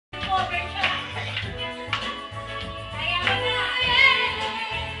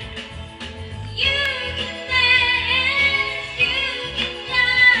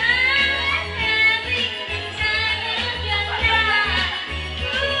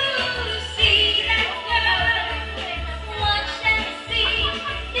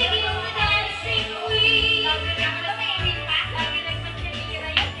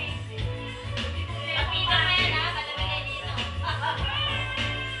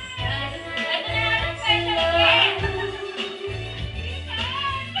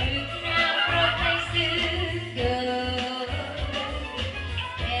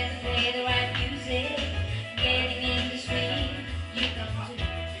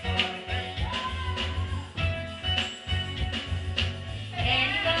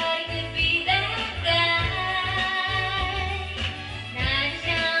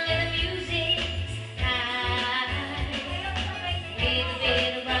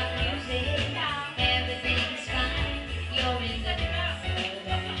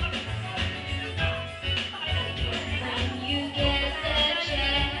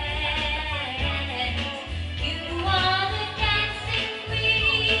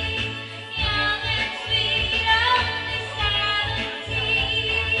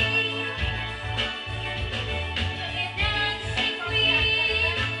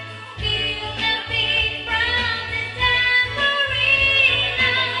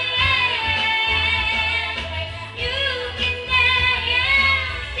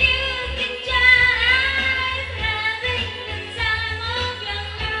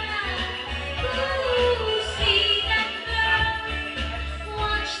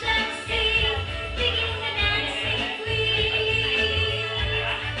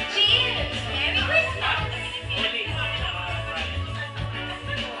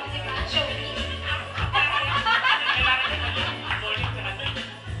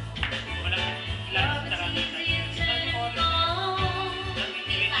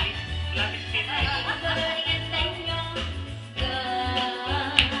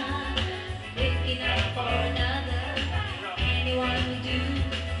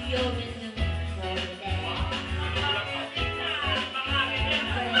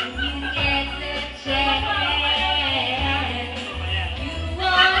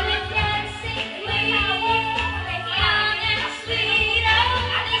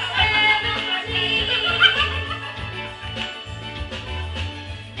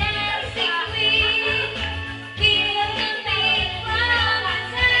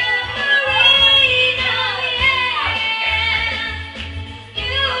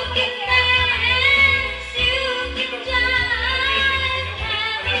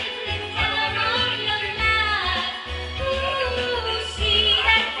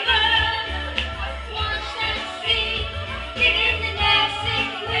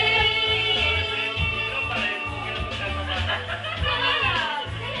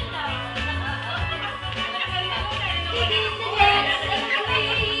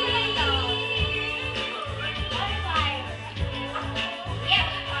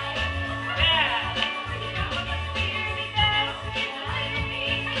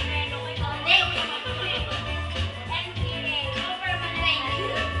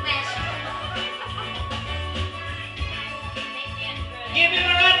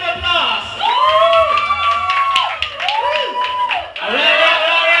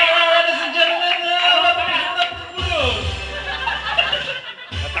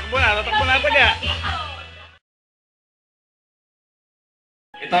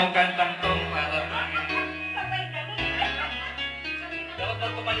Ito ang kantang to para dapat ba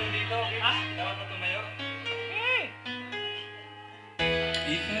tumayo dito? Ha? Dapat ba tumayo?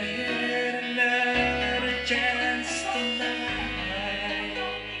 If I had another chance tonight,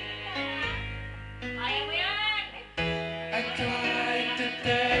 I'd try to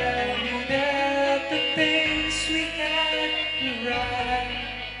tell you that the things we had were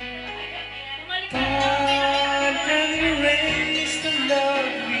right. Time can erase the love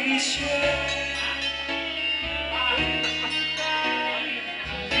we shared.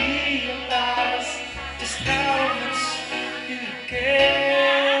 Realize just how much you care.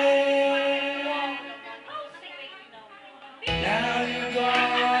 Now you're gone,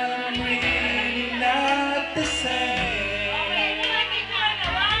 I'm really not the same.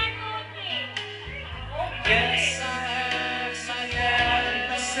 Yes, I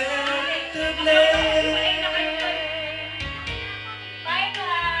had myself to blame.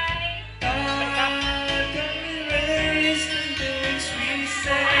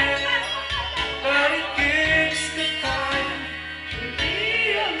 But it gives the time to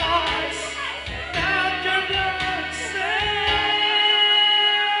realize that you're not the same.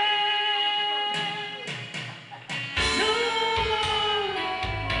 No more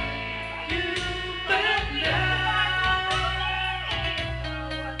you but now.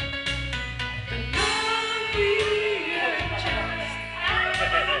 The love we had just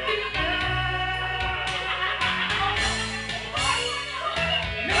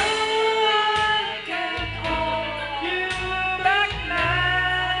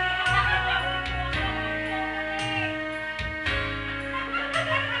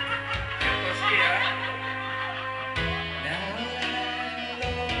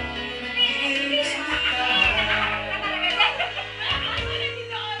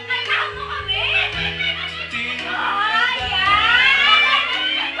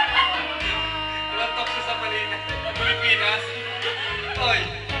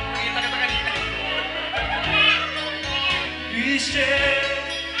we share,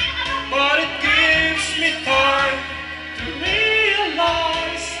 but it gives me time to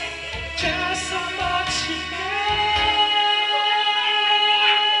realize just how much you care.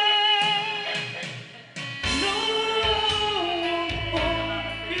 No one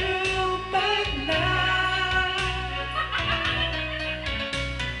wants you back now.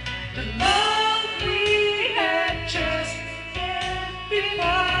 The love we had just can't be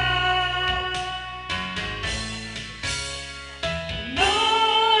found.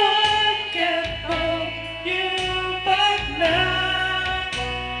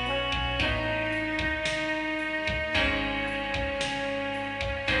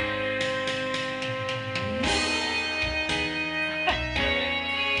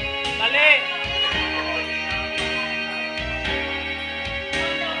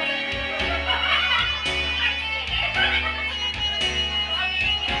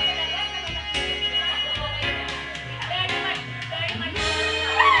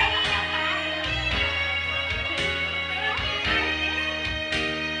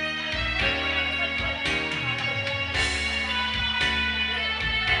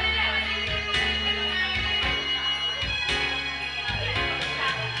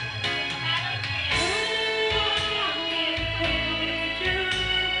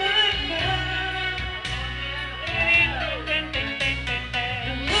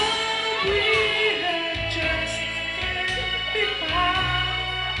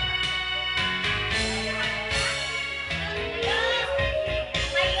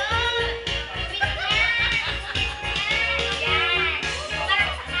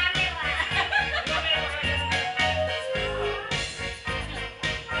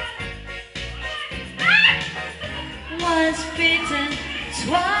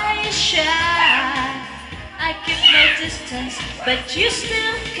 shy. I keep my distance, but you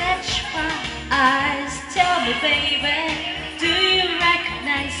still catch my eyes. Tell me, baby, do you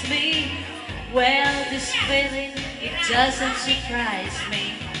recognize me? Well, this feeling, it doesn't surprise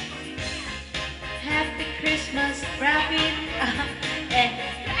me. Happy Christmas, Robin. And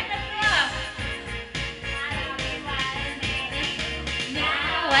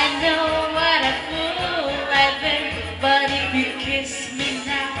now I know what a fool I've been. But if you kiss me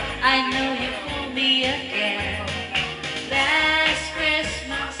now, I know you fool me again. Last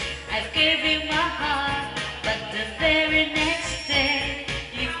Christmas, I gave you my heart, but the very next day,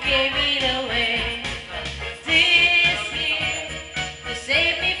 you gave it away. This year, to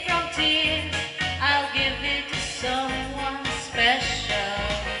save me from tears, I'll give it to someone special.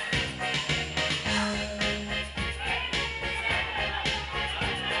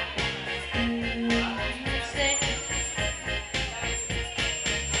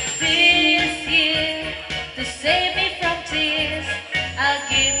 This year, to save me from tears, I'll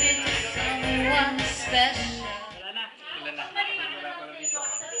give it to someone special. Wala na. Wala pala dito.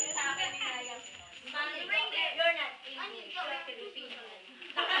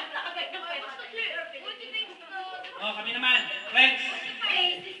 Oh, kami naman. Friends.